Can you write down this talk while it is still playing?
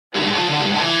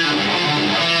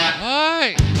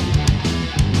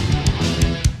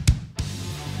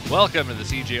Welcome to the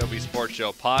CJOB Sports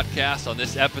Show podcast. On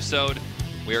this episode,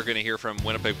 we are going to hear from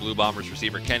Winnipeg Blue Bombers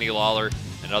receiver Kenny Lawler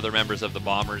and other members of the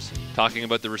Bombers talking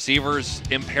about the receiver's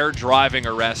impaired driving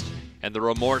arrest and the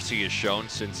remorse he has shown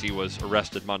since he was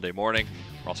arrested Monday morning.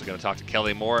 We're also going to talk to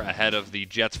Kelly Moore ahead of the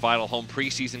Jets' final home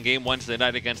preseason game Wednesday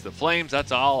night against the Flames.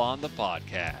 That's all on the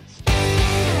podcast.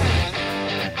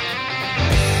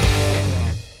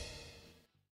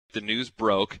 The news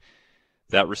broke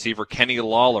that receiver Kenny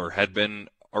Lawler had been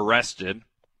arrested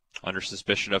under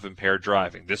suspicion of impaired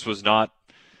driving. This was not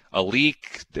a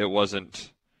leak. It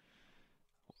wasn't,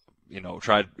 it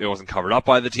wasn't covered up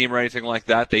by the team or anything like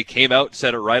that. They came out and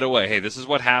said it right away. Hey, this is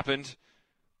what happened.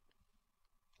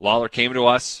 Lawler came to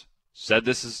us, said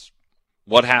this is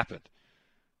what happened.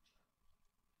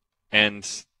 And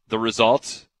the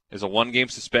result is a one-game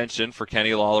suspension for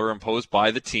Kenny Lawler imposed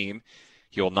by the team.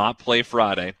 He will not play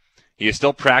Friday. He is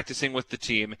still practicing with the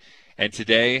team. And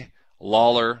today,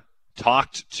 Lawler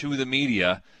talked to the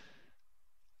media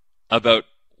about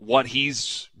what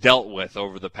he's dealt with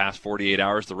over the past 48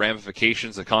 hours, the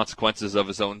ramifications, the consequences of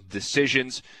his own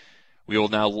decisions. We will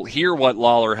now hear what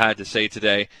Lawler had to say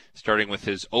today, starting with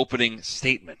his opening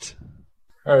statement.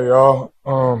 Hey, y'all.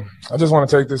 I just want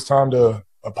to take this time to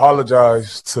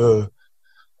apologize to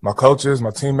my coaches,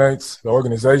 my teammates, the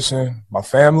organization, my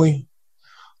family,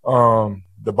 the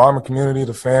Bomber community,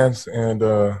 the fans, and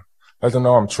let them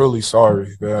know I'm truly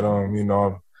sorry that,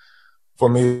 for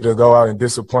me to go out and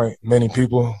disappoint many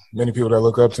people that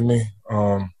look up to me.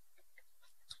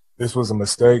 This was a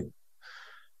mistake.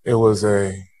 It was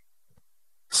a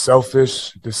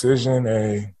selfish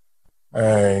decision,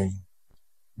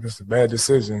 just a bad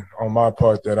decision on my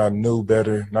part that I knew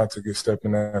better not to get stepped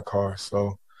in that car.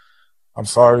 So I'm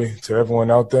sorry to everyone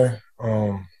out there.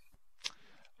 And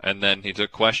then he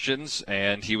took questions,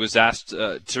 and he was asked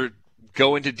to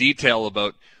go into detail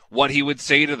about what he would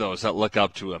say to those that look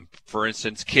up to him. For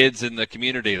instance, kids in the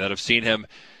community that have seen him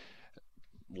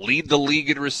lead the league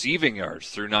in receiving yards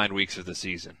through 9 weeks of the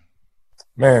season.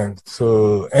 Man,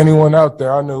 to anyone out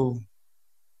there, I knew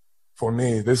for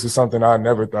me, this is something I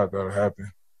never thought that would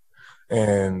happen.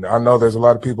 And I know there's a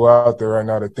lot of people out there right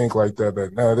now that think like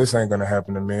that, no, this ain't going to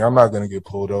happen to me. I'm not going to get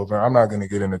pulled over. I'm not going to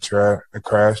get in a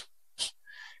crash.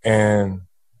 And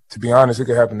to be honest, it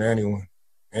could happen to anyone.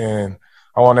 And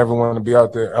I want everyone to be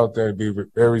out there to be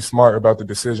very smart about the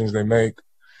decisions they make.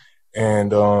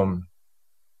 And I'm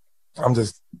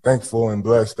just thankful and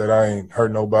blessed that I ain't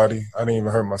hurt nobody. I didn't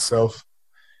even hurt myself.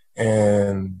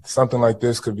 And something like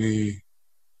this could be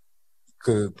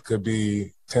 10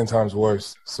 times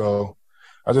worse. So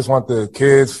I just want the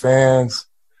kids, fans,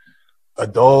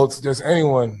 adults, just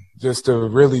anyone, just to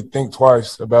really think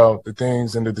twice about the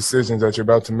things and the decisions that you're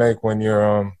about to make when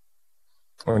you're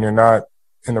not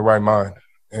in the right mind.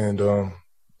 And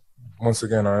once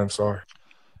again, I am sorry.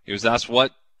 He was asked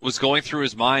what was going through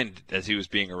his mind as he was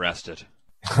being arrested.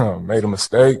 Made a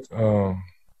mistake.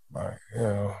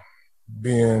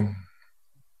 Being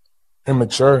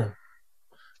immature.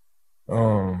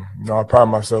 I pride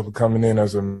myself in coming in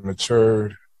as a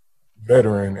matured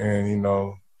veteran, and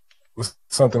with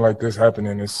something like this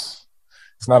happening, it's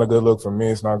not a good look for me.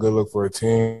 It's not a good look for a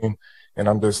team, and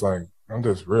I'm just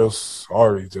real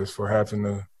sorry just for having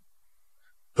to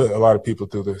put a lot of people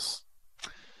through this.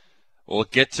 We'll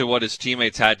get to what his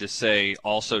teammates had to say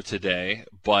also today,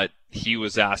 but he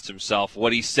was asked himself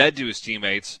what he said to his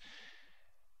teammates,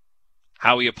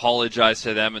 how he apologized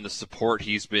to them, and the support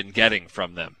he's been getting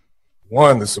from them.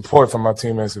 One, the support from my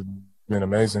teammates has been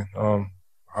amazing.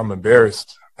 I'm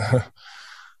embarrassed.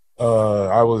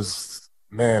 I was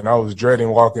dreading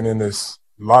walking in this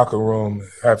locker room,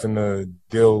 having to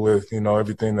deal with,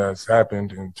 everything that's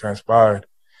happened and transpired.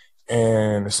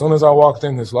 And as soon as I walked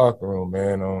in this locker room,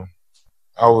 man,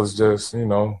 I was just, being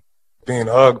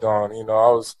hugged on.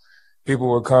 People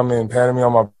were coming, patting me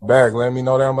on my back, letting me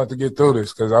know that I'm about to get through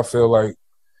this, because I feel like,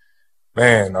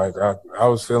 man, I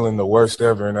was feeling the worst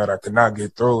ever and that I could not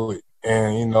get through it.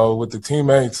 And, with the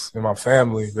teammates and my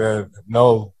family that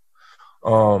know,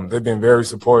 they've been very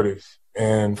supportive.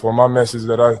 And for my message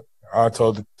that I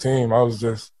told the team, I was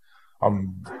just,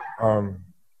 I'm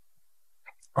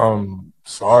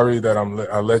sorry that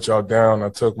I let y'all down. I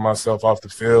took myself off the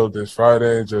field this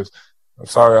Friday. I'm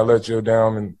sorry I let you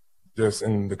down, and just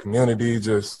in the community,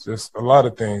 just a lot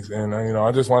of things. And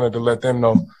I just wanted to let them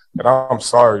know that I'm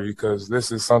sorry, because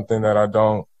this is something that I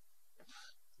don't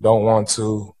want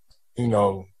to,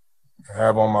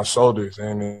 have on my shoulders.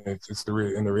 And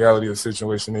the reality of the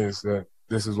situation is that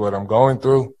this is what I'm going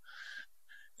through.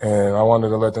 And I wanted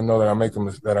to let them know that I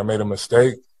made a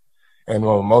mistake. And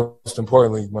most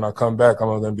importantly, when I come back, I'm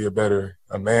going to be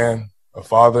a man, a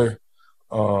father,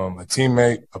 a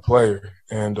teammate, a player,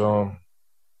 and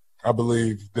I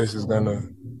believe this is gonna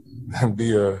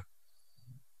be a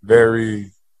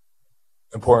very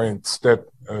important step,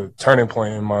 turning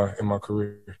point in my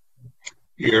career.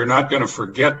 You're not going to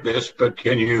forget this, but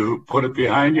can you put it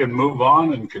behind you and move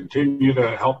on and continue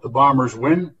to help the Bombers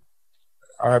win?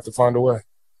 I have to find a way,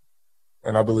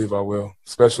 and I believe I will,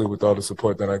 especially with all the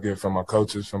support that I get from my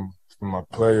coaches, from my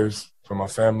players, from my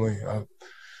family. I'm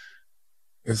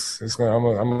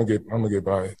gonna get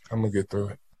by it. I'm gonna get through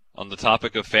it. On the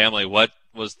topic of family, what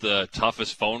was the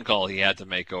toughest phone call he had to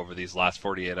make over these last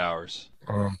 48 hours?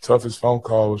 Toughest phone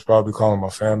call was probably calling my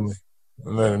family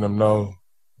and letting them know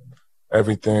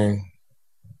everything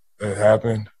that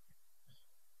happened.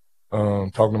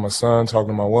 Talking to my son, talking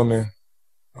to my woman.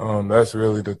 That's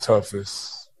really the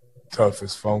toughest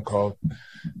phone call.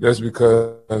 Just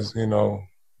because,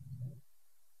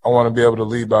 I want to be able to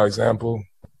lead by example.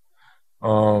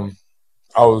 I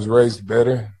was raised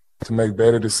better to make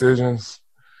better decisions.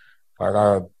 Like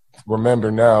I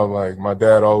remember now, like my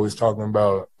dad always talking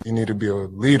about you need to be a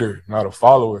leader, not a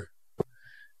follower.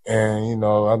 And,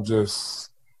 I'm just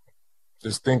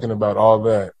thinking about all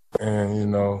that.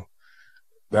 And,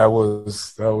 that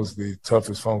was the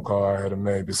toughest phone call I had to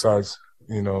make besides,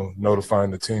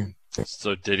 notifying the team.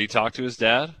 So did he talk to his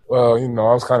dad? Well,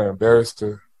 I was kind of embarrassed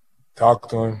to talk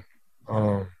to him.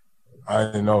 I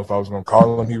didn't know if I was going to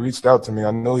call him. He reached out to me.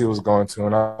 I knew he was going to,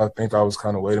 and I think I was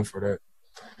kind of waiting for that.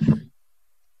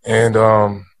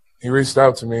 And he reached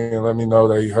out to me and let me know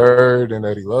that he heard and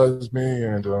that he loves me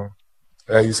and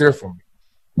that he's here for me.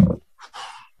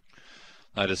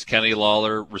 That is Kenny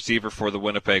Lawler, receiver for the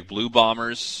Winnipeg Blue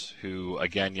Bombers, who,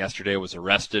 again, yesterday was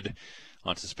arrested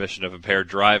on suspicion of impaired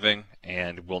driving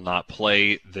and will not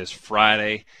play this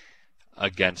Friday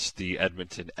against the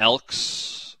Edmonton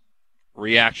Elks.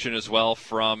 Reaction as well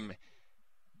from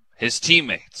his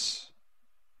teammates.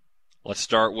 Let's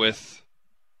start with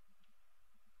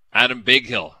Adam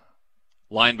Bighill,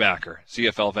 linebacker,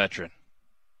 CFL veteran.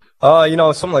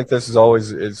 Something like this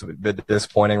is a bit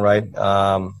disappointing, right?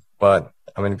 But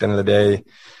I mean, at the end of the day,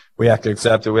 we have to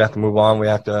accept it. We have to move on. We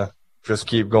have to just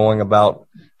keep going about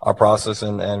our process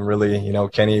and really,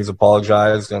 Kenny's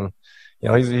apologized and,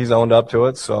 he's owned up to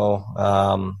it. So,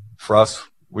 for us,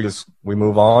 we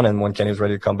move on. And when Kenny's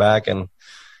ready to come back and,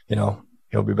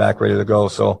 he'll be back ready to go.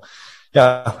 So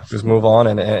yeah, just move on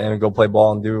and go play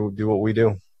ball and do what we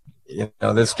do.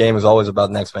 This game is always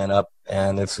about next man up,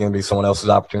 and it's going to be someone else's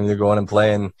opportunity to go in and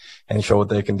play and show what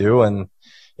they can do. And,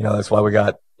 that's why we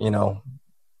got,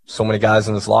 so many guys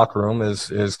in this locker room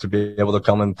is to be able to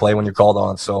come and play when you're called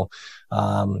on. So,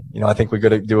 I think we got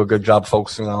to do a good job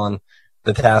focusing on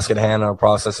the task at hand and our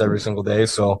process every single day.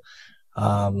 So,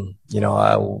 but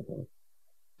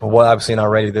what I've seen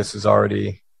already, this has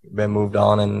already been moved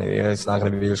on, and it's not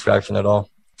going to be a distraction at all.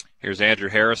 Here's Andrew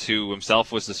Harris, who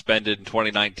himself was suspended in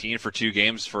 2019 for 2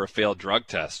 games for a failed drug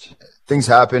test. Things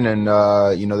happen, and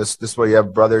this is where you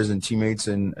have brothers and teammates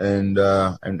and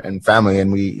family,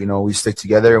 and we stick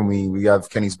together, and we have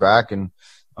Kenny's back, and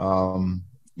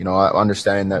I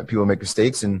understand that people make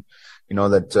mistakes, and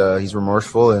that he's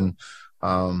remorseful, and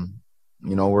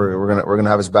we're gonna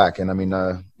have his back, and I mean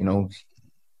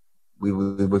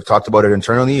we've talked about it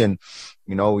internally, and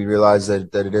we realize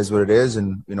that it is what it is,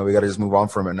 and we got to just move on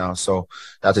from it now. So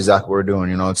that's exactly what we're doing.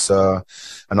 It's a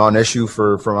non-issue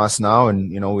from us now,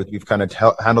 and we've kind of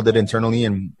handled it internally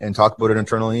and talked about it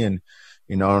internally, and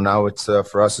now it's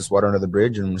for us, it's water under the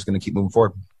bridge, and we're just going to keep moving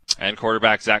forward. And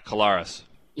quarterback Zach Collaros.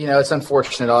 It's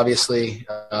unfortunate, obviously,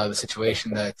 the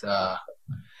situation that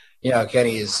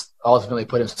Kenny has ultimately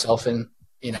put himself in.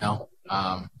 He's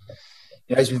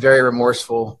been very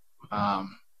remorseful.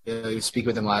 You speak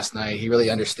with him last night. He really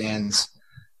understands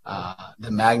the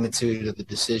magnitude of the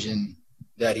decision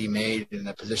that he made and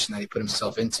the position that he put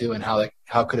himself into, and how it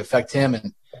could affect him,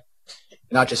 and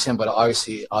not just him, but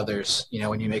obviously others.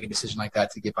 When you make a decision like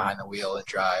that to get behind the wheel and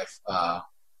drive,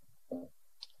 when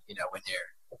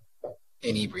you're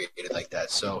inebriated like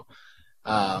that. So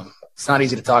it's not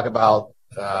easy to talk about.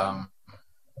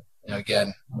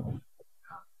 Again,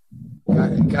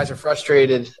 guys are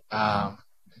frustrated.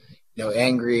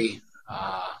 Angry,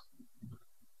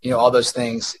 all those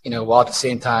things, while at the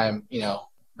same time,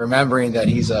 remembering that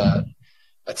he's a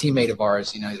teammate of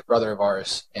ours, he's a brother of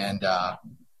ours. And,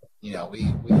 we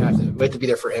have to be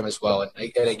there for him as well. And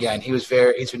again, he's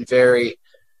been very,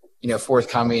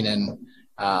 forthcoming and,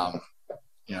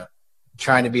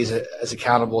 trying to be as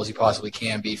accountable as he possibly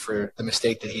can be for the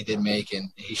mistake that he did make. And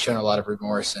he's shown a lot of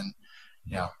remorse, and,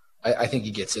 I think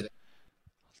he gets it.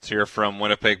 Let's hear from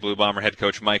Winnipeg Blue Bomber head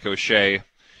coach Mike O'Shea,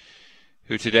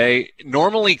 who today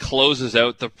normally closes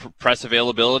out the press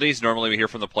availabilities. Normally we hear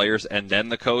from the players and then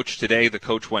the coach. Today the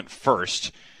coach went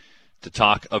first to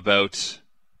talk about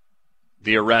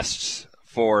the arrests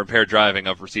for impaired driving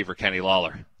of receiver Kenny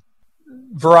Lawler.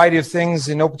 Variety of things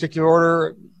in no particular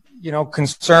order.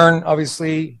 Concern,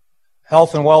 obviously,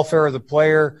 health and welfare of the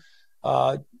player.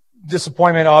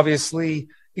 Disappointment, obviously.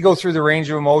 You go through the range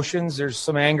of emotions. There's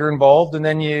some anger involved, and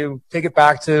then you take it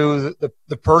back to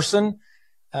the person,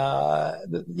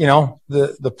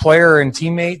 the player and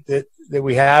teammate that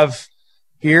we have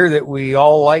here that we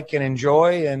all like and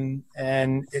enjoy, and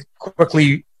it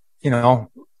quickly,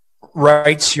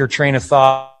 writes your train of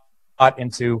thought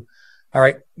into, all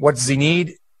right, what does he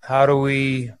need?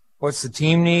 What's the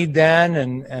team need then?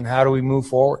 And how do we move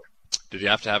forward? Did you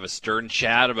have to have a stern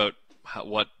chat about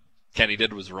what Kenny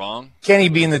did was wrong? Kenny,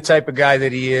 being the type of guy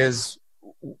that he is,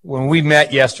 when we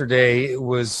met yesterday, it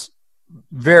was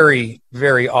very,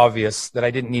 very obvious that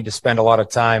I didn't need to spend a lot of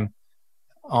time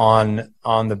on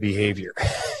the behavior.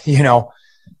 If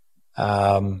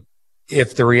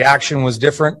the reaction was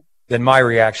different, then my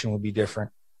reaction would be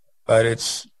different. But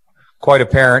it's quite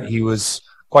apparent he was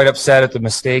quite upset at the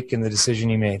mistake and the decision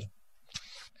he made.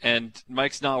 And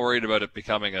Mike's not worried about it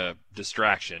becoming a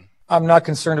distraction. I'm not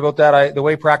concerned about that. The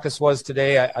way practice was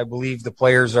today, I believe the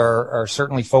players are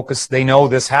certainly focused. They know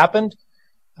this happened.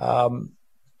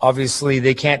 Obviously,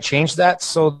 they can't change that,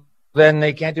 so then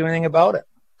they can't do anything about it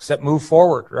except move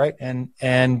forward, right?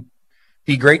 And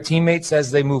be great teammates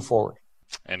as they move forward.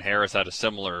 And Harris had a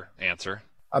similar answer.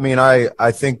 I mean,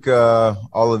 I think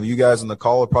all of you guys on the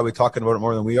call are probably talking about it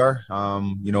more than we are.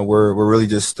 We're really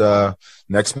just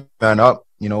next man up.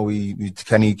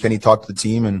 Kenny talked to the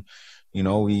team, and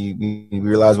we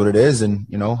realize what it is, and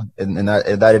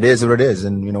that it is what it is,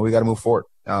 and we got to move forward.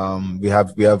 We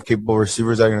have capable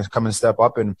receivers that are going to come and step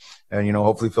up and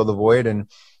hopefully fill the void, and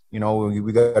we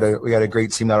got a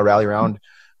great team that'll rally around.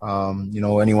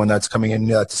 Anyone that's coming in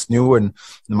that's new and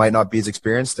might not be as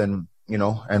experienced, and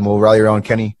we'll rally around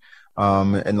Kenny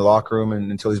in the locker room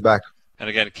until he's back. And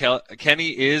again, Kenny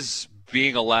is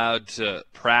being allowed to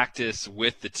practice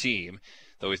with the team,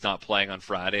 though he's not playing on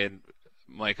Friday. And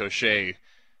Mike O'Shea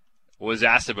was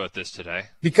asked about this today.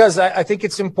 Because I think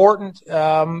it's important,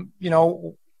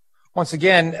 once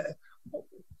again,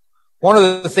 one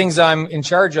of the things I'm in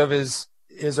charge of is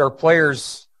our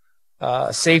players'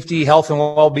 safety, health, and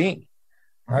well-being,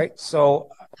 right?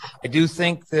 So I do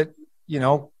think that,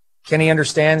 Kenny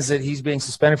understands that he's being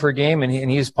suspended for a game and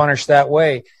he is punished that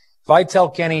way. If I tell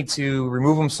Kenny to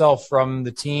remove himself from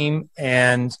the team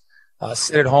and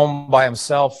sit at home by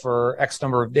himself for X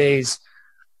number of days,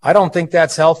 I don't think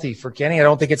that's healthy for Kenny. I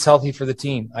don't think it's healthy for the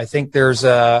team. I think there's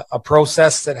a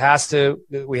process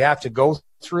that we have to go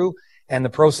through, and the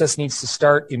process needs to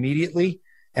start immediately.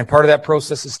 And part of that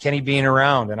process is Kenny being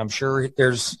around. And I'm sure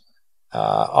there's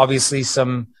obviously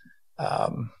some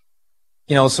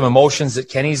emotions that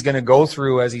Kenny's going to go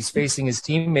through as he's facing his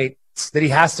teammates that he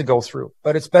has to go through.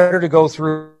 But it's better to go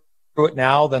through it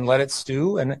now than let it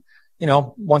stew. And,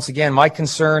 once again, my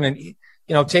concern, and,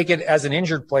 take it as an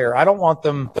injured player. I don't want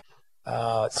them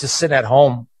to sit at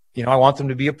home. I want them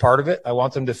to be a part of it. I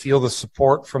want them to feel the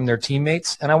support from their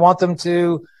teammates. And I want them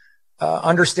to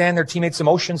understand their teammates'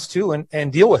 emotions too,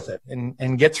 and deal with it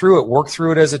and get through it, work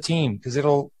through it as a team, because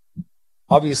it'll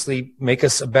obviously make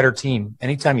us a better team.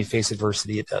 Anytime you face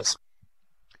adversity, it does.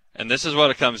 And this is what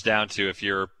it comes down to. If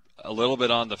you're a little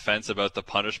bit on the fence about the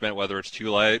punishment, whether it's too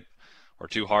light or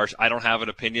too harsh, I don't have an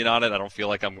opinion on it. I don't feel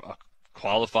like I'm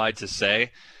qualified to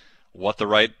say what the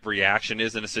right reaction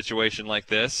is in a situation like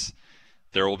this.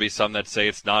 There will be some that say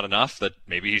it's not enough, that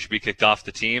maybe he should be kicked off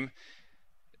the team.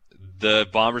 The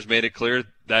Bombers made it clear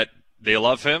that they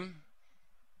love him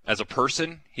as a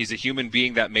person. He's a human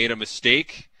being that made a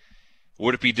mistake.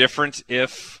 Would it be different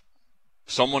if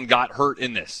someone got hurt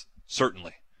in this?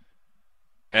 Certainly.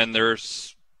 And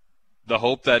there's the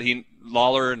hope that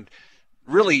Lawler and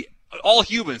really all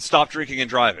humans stop drinking and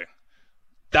driving.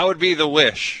 That would be the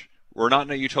wish. We're not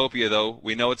in a utopia, though.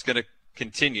 We know it's going to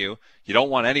continue. You don't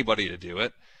want anybody to do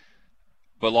it.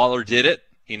 But Lawler did it.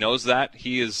 He knows that.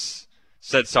 He has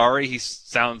said sorry. He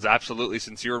sounds absolutely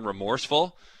sincere and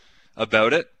remorseful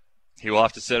about it. He will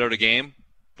have to sit out a game,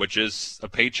 which is a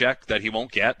paycheck that he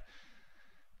won't get.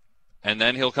 And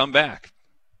then he'll come back,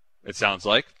 it sounds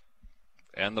like.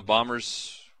 And the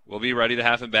Bombers will be ready to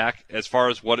have him back. As far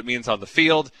as what it means on the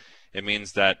field, it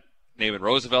means that Naaman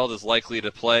Roosevelt is likely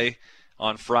to play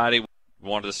on Friday. We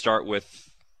wanted to start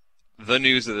with the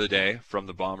news of the day from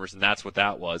the Bombers, and that's what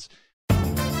that was.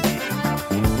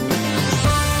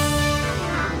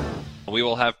 We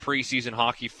will have preseason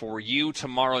hockey for you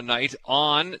tomorrow night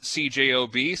on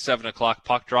CJOB, 7 o'clock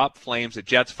puck drop. Flames at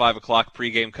Jets, 5 o'clock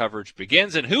pregame coverage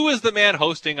begins. And who is the man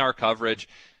hosting our coverage?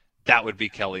 That would be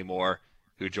Kelly Moore,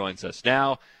 who joins us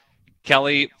now.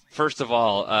 Kelly, first of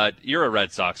all, you're a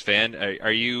Red Sox fan.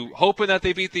 Are you hoping that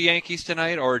they beat the Yankees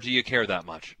tonight, or do you care that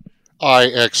much? I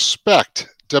expect,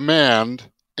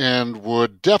 demand, and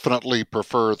would definitely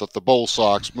prefer that the Bull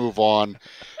Sox move on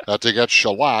to get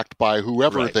shellacked by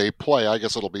whoever they play. I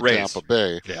guess it'll be Rays. Tampa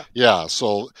Bay. Yeah.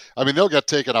 So I mean, they'll get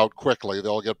taken out quickly.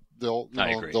 They'll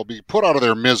be put out of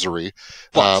their misery.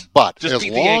 But as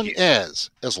long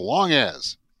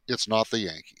as it's not the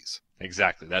Yankees.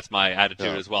 Exactly. That's my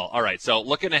attitude as well. All right. So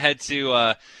looking ahead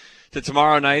to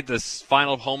tomorrow night, this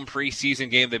final home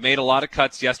preseason game. They made a lot of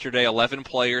cuts yesterday. 11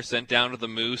 players sent down to the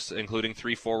Moose, including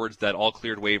 3 forwards that all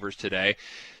cleared waivers today.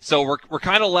 So we're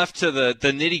kind of left to the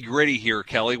nitty-gritty here,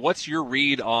 Kelly. What's your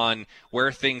read on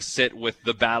where things sit with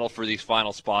the battle for these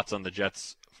final spots on the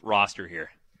Jets roster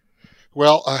here?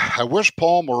 Well, I wish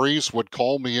Paul Maurice would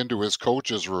call me into his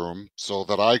coach's room so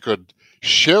that I could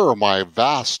share my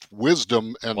vast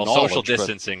wisdom and knowledge. Social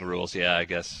distancing rules, I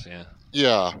guess, yeah.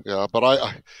 Yeah, but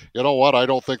I you know what? I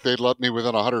don't think they'd let me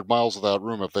within 100 miles of that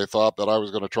room if they thought that I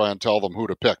was going to try and tell them who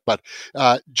to pick. But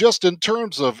just in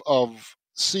terms of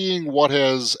seeing what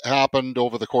has happened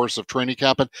over the course of training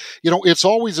camp, and it's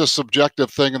always a subjective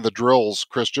thing in the drills,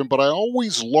 Christian. But I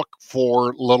always look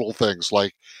for little things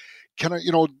like,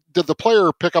 did the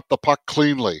player pick up the puck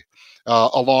cleanly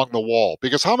along the wall?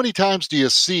 Because how many times do you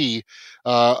see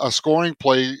a scoring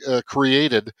play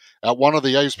created at one of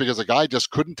the ice because a guy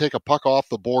just couldn't take a puck off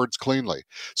the boards cleanly?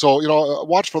 So,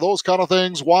 watch for those kind of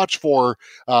things. Watch for,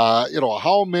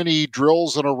 how many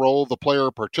drills in a row the player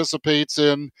participates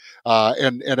in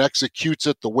and executes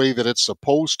it the way that it's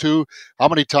supposed to. How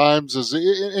many times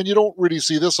and you don't really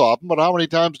see this often, but how many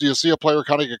times do you see a player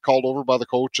kind of get called over by the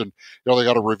coach and, they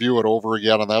got to review it over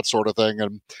again and that sort of thing?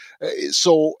 And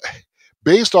so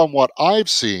based on what I've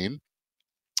seen,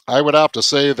 I would have to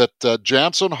say that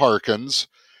Jansen Harkins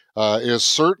is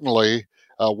certainly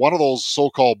one of those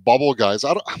so-called bubble guys.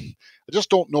 I just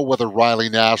don't know whether Riley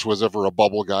Nash was ever a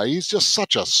bubble guy. He's just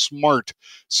such a smart,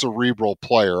 cerebral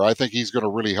player. I think he's going to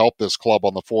really help this club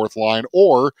on the fourth line,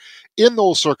 or in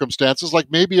those circumstances, like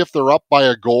maybe if they're up by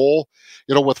a goal,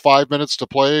 with 5 minutes to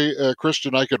play,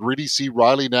 Christian, I could really see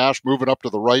Riley Nash moving up to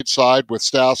the right side with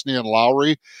Stastny and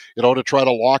Lowry, to try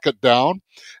to lock it down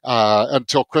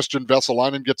until Christian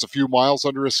Vesalainen gets a few miles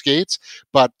under his skates.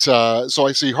 But so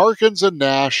I see Harkins and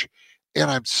Nash, and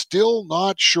I'm still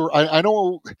not sure. I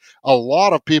know a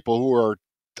lot of people who are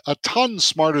a ton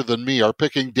smarter than me are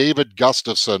picking David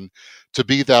Gustafsson to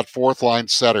be that fourth line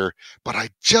setter, but I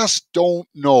just don't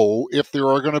know if there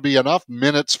are going to be enough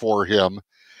minutes for him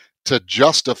to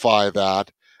justify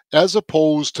that, as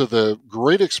opposed to the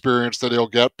great experience that he'll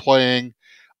get playing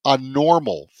a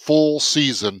normal full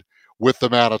season with the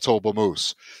Manitoba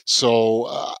Moose.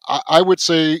 So I would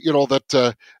say,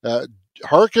 that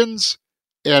Harkins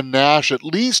and Nash, at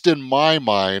least in my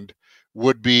mind,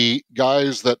 would be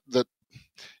guys that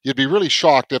you'd be really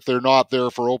shocked if they're not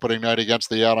there for opening night against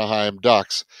the Anaheim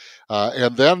Ducks.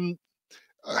 And then,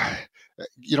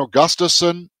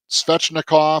 Gustafsson,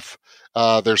 Svechnikov,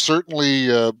 they're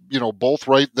certainly, both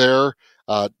right there.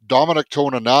 Dominic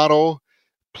Toninato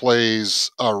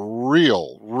plays a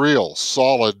real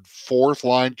solid fourth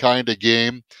line kind of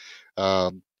game.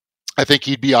 I think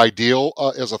he'd be ideal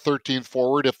as a 13th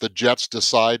forward if the Jets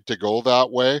decide to go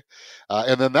that way.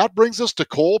 And then that brings us to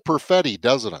Cole Perfetti,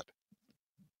 doesn't it?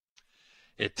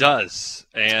 It does.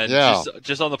 And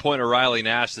just on the point of Riley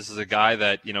Nash, this is a guy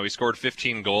that, he scored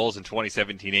 15 goals in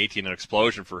 2017-18, an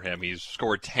explosion for him. He's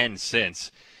scored 10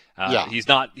 since. He's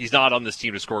not on this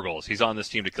team to score goals. He's on this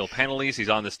team to kill penalties. He's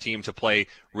on this team to play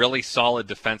really solid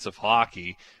defensive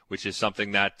hockey, which is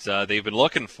something that they've been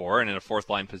looking for. And in a fourth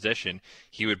line position,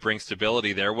 he would bring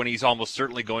stability there when he's almost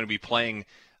certainly going to be playing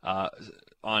on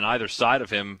either side of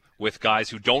him with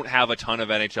guys who don't have a ton of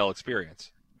NHL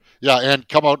experience. Yeah, and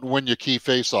come out and win your key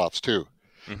faceoffs too.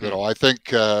 Mm-hmm. I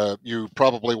think you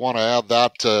probably want to add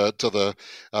that to the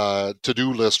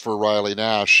to-do list for Riley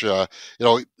Nash.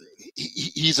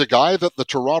 He's a guy that the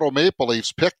Toronto Maple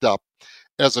Leafs picked up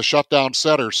as a shutdown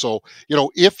setter. So,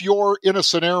 if you're in a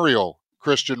scenario,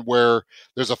 Christian, where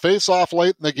there's a face-off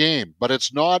late in the game, but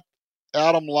it's not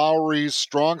Adam Lowry's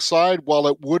strong side, well,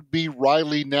 it would be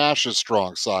Riley Nash's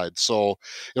strong side. So,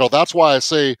 that's why I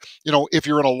say, if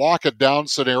you're in a lock it down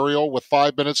scenario with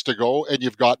 5 minutes to go and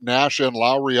you've got Nash and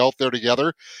Lowry out there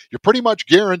together, you're pretty much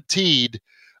guaranteed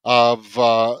of,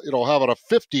 having a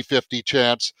 50-50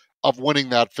 chance of winning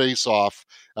that face-off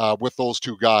with those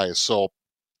two guys. So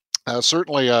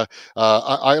Certainly,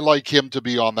 I like him to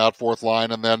be on that fourth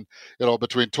line. And then,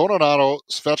 between Toninato,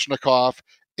 Svechnikov,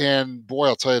 and boy,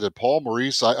 I'll tell you, did Paul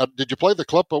Maurice, did you play the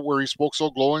clip where he spoke so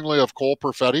glowingly of Cole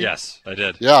Perfetti? Yes, I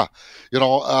did. Yeah.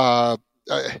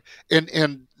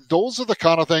 And those are the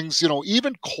kind of things,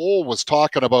 even Cole was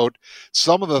talking about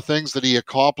some of the things that he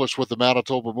accomplished with the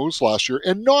Manitoba Moose last year.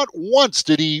 And not once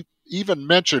did he even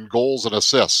mention goals and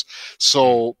assists.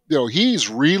 So, he's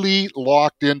really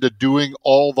locked into doing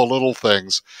all the little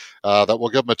things that will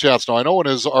give him a chance. Now, I know in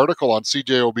his article on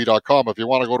CJOB.com, if you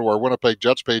want to go to our Winnipeg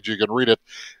Jets page, you can read it.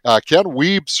 Ken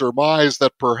Wiebe surmised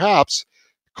that perhaps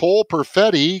Cole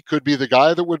Perfetti could be the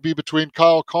guy that would be between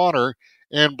Kyle Connor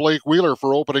and Blake Wheeler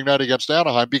for opening night against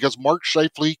Anaheim because Mark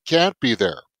Scheifele can't be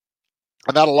there.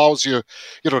 And that allows you,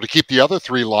 to keep the other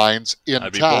three lines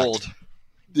intact. That'd be bold.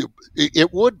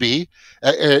 It would be.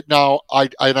 Now,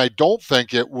 I don't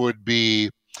think it would be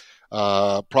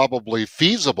probably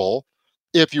feasible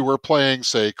if you were playing,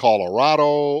 say,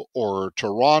 Colorado or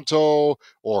Toronto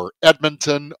or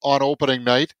Edmonton on opening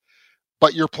night.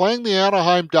 But you're playing the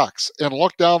Anaheim Ducks, and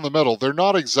look down the middle. They're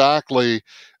not exactly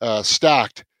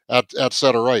stacked at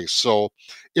center ice. So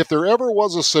if there ever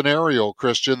was a scenario,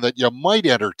 Christian, that you might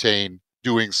entertain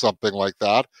doing something like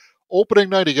that, opening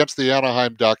night against the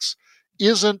Anaheim Ducks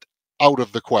isn't out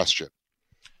of the question.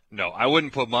 No, I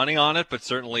wouldn't put money on it, but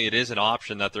certainly it is an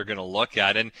option that they're going to look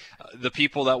at. And the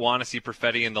people that want to see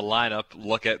Perfetti in the lineup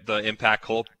look at the impact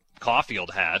Cole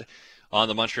Caulfield had on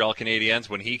the Montreal Canadiens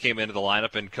when he came into the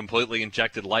lineup and completely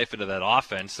injected life into that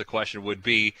offense. The question would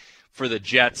be, for the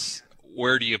Jets,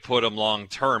 where do you put him long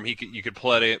term? You could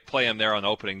play him there on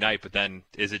opening night, but then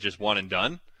is it just one and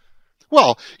done?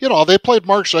 Well, they played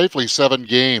Mark Scheifele 7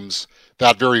 games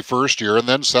that very first year and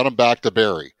then sent him back to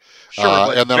Barrie. Sure,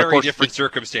 but and then, very of course, different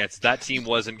circumstances. That team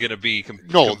wasn't going to be competing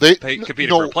for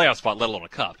a playoff spot, let alone a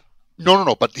cup.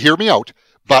 No. But hear me out.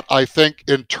 But I think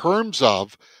in terms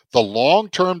of the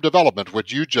long-term development,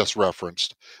 which you just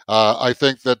referenced, I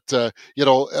think that,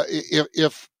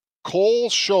 if Cole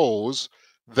shows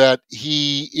that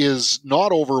he is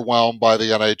not overwhelmed by the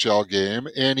NHL game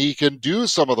and he can do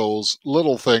some of those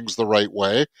little things the right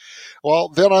way, well,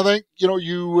 then I think,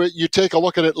 you take a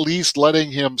look at least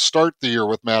letting him start the year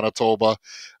with Manitoba,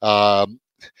 or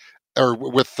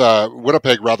with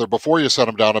Winnipeg, rather, before you send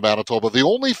him down to Manitoba. The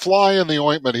only fly in the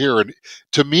ointment here, and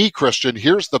to me, Christian,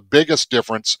 here's the biggest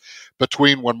difference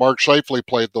between when Mark Scheifele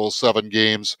played those 7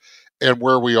 games and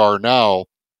where we are now,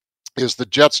 is the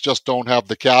Jets just don't have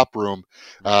the cap room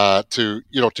to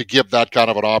give that kind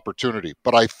of an opportunity.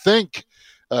 But I think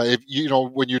if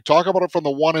when you talk about it from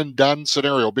the one and done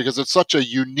scenario, because it's such a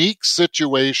unique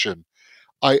situation,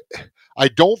 I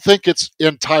don't think it's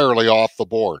entirely off the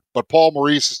board. But Paul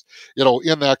Maurice,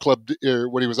 in that clip,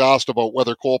 when he was asked about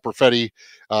whether Cole Perfetti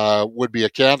would be a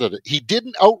candidate, he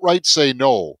didn't outright say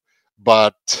no,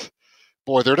 but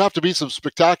boy, there'd have to be some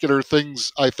spectacular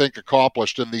things, I think,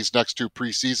 accomplished in these next 2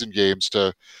 preseason games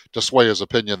to sway his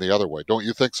opinion the other way. Don't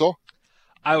you think so?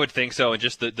 I would think so, and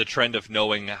just the trend of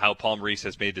knowing how Paul Maurice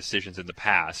has made decisions in the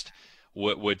past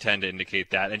would tend to indicate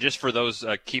that. And just for those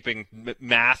keeping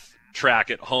math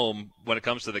track at home when it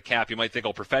comes to the cap, you might think,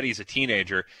 Perfetti's a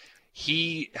teenager.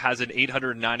 He has an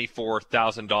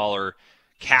 $894,000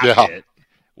 cap hit.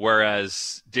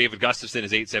 Whereas David Gustafson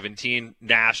is $817,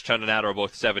 Nash, Toninato are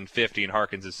both $750, and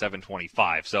Harkins is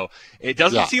 $725. So it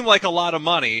doesn't seem like a lot of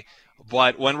money,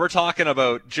 but when we're talking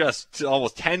about just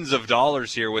almost tens of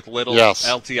dollars here with little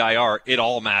LTIR, it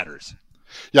all matters.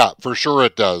 Yeah, for sure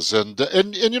it does. And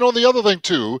the other thing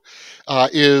too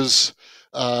is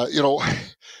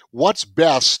what's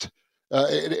best.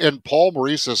 And Paul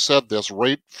Maurice has said this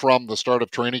right from the start of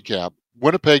training camp: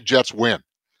 Winnipeg Jets win.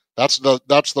 That's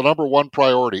the number one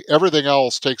priority. Everything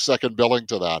else takes second billing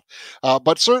to that.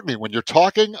 But certainly, when you're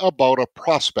talking about a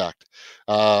prospect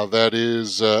that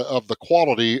is of the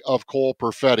quality of Cole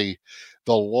Perfetti,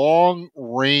 the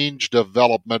long-range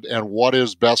development and what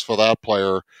is best for that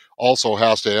player also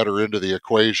has to enter into the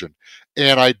equation.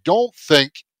 And I don't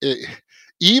think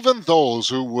even those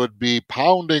who would be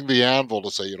pounding the anvil to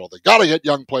say, they got to get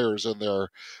young players in there.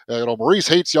 Maurice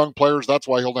hates young players. That's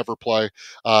why he'll never play.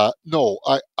 No,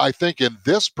 I think in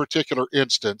this particular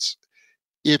instance,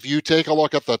 if you take a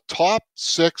look at the top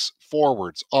 6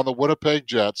 forwards on the Winnipeg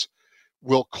Jets,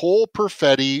 will Cole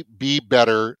Perfetti be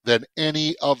better than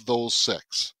any of those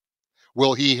 6?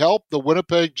 Will he help the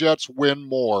Winnipeg Jets win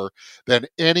more than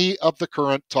any of the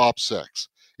current top 6?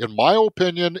 In my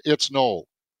opinion, it's no.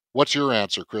 What's your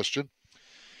answer, Christian?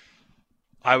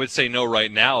 I would say no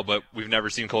right now, but we've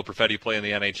never seen Cole Perfetti play in the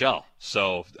NHL.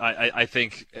 So I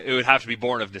think it would have to be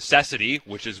born of necessity,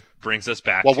 which brings us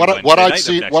back to what I've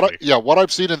seen, week. What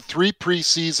I've seen in 3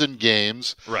 preseason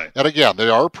games, right? And again, they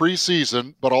are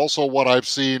preseason, but also what I've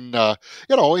seen,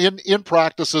 in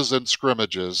practices and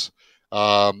scrimmages.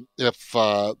 If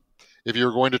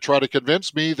you're going to try to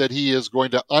convince me that he is going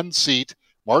to unseat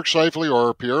Mark Scheifele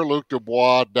or Pierre-Luc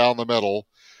Dubois down the middle,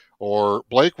 or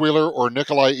Blake Wheeler or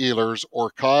Nikolai Ehlers or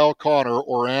Kyle Connor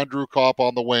or Andrew Kopp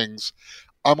on the wings,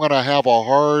 I'm going to have a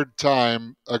hard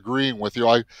time agreeing with you.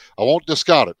 I won't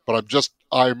discount it, but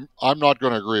I'm not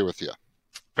going to agree with you.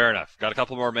 Fair enough. Got a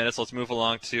couple more minutes. Let's move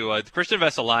along to Christian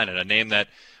Vesalainen, a name that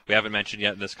we haven't mentioned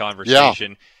yet in this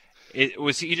conversation.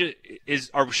 Yeah.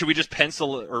 Should we just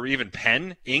pencil or even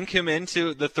ink him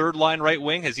into the third line right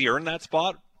wing? Has he earned that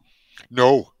spot?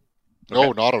 No. Okay.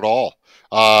 No, not at all.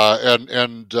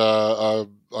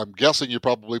 I'm guessing you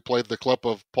probably played the clip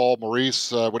of Paul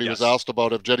Maurice when he was asked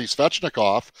about Evgeny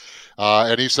Svechnikov,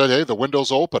 and he said, "Hey, the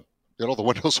window's open. The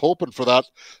window's open for that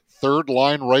third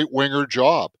line right winger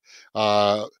job."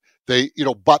 But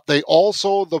they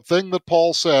also, the thing that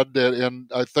Paul said,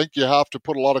 and I think you have to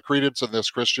put a lot of credence in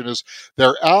this, Christian, is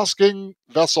they're asking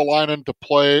Vesalainen to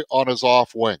play on his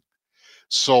off wing.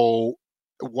 So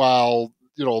while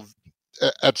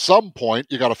at some point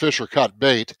you got to fish or cut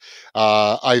bait.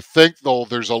 I think, though,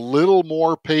 there's a little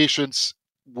more patience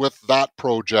with that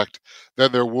project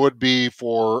than there would be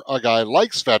for a guy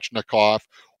like Svechnikov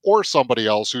or somebody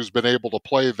else who's been able to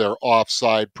play their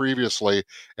offside previously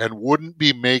and wouldn't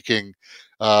be making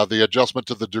the adjustment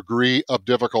to the degree of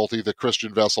difficulty that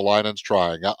Christian Vesalainen's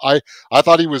trying. I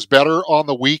thought he was better on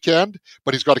the weekend,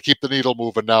 but he's got to keep the needle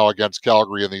moving now against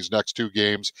Calgary in these next 2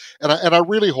 games. And I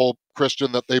really hope,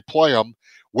 Christian, that they play him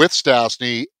with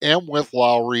Stastny and with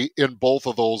Lowry in both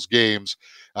of those games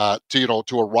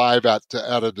to arrive at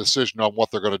a decision on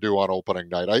what they're going to do on opening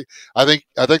night. I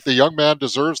think the young man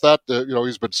deserves that.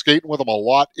 He's been skating with them a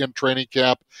lot in training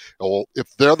camp. Well, if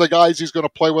they're the guys he's going to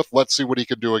play with, let's see what he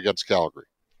can do against Calgary.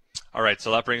 All right,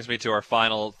 so that brings me to our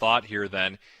final thought here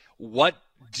then. What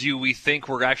do we think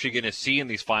we're actually going to see in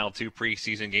these final 2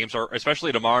 preseason games, or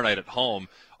especially tomorrow night at home?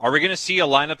 Are we going to see a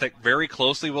lineup that very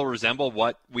closely will resemble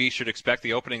what we should expect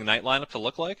the opening night lineup to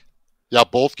look like? Yeah,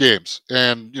 both games.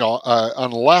 And,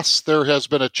 unless there has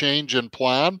been a change in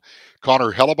plan,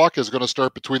 Connor Hellebuck is going to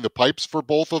start between the pipes for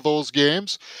both of those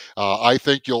games. I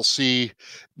think you'll see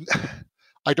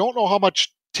 – I don't know how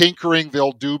much tinkering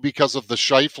they'll do because of the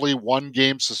Scheifele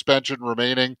 1-game suspension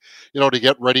remaining, to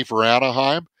get ready for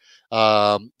Anaheim.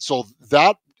 So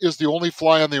that is the only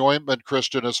fly in the ointment,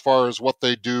 Christian, as far as what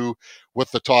they do with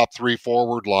the top 3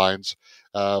 forward lines.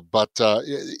 But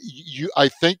I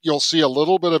think you'll see a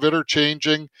little bit of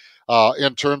interchanging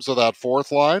in terms of that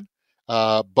fourth line.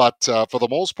 But for the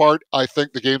most part, I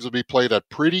think the games will be played at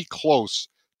pretty close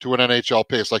to an NHL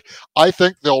pace. I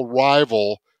think they'll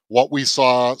rival what we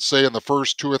saw, say, in the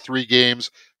first 2 or 3 games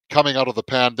coming out of the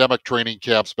pandemic training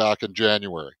camps back in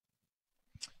January.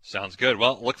 Sounds good.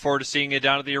 Well, look forward to seeing you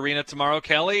down at the arena tomorrow,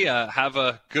 Kelly. Have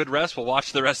a good rest. We'll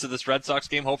watch the rest of this Red Sox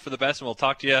game, hope for the best, and we'll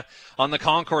talk to you on the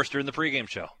concourse during the pregame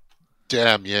show.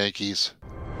 Damn Yankees.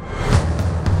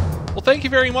 Well, thank you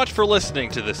very much for listening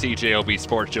to the CJOB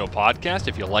Sports Show podcast.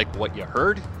 If you like what you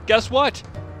heard, guess what?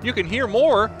 You can hear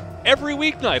more every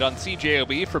weeknight on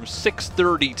CJOB from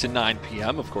 6:30 to 9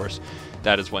 p.m. Of course,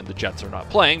 that is when the Jets are not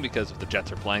playing, because if the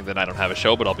Jets are playing, then I don't have a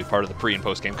show, but I'll be part of the pre- and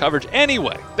post-game coverage.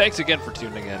 Anyway, thanks again for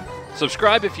tuning in.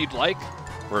 Subscribe if you'd like.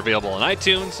 We're available on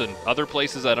iTunes and other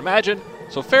places, I'd imagine.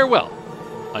 So farewell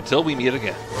until we meet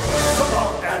again. So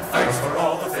long and thanks for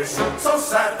all the fish. So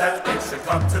sad that it should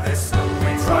come to this.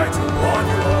 We try to warn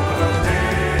you all, but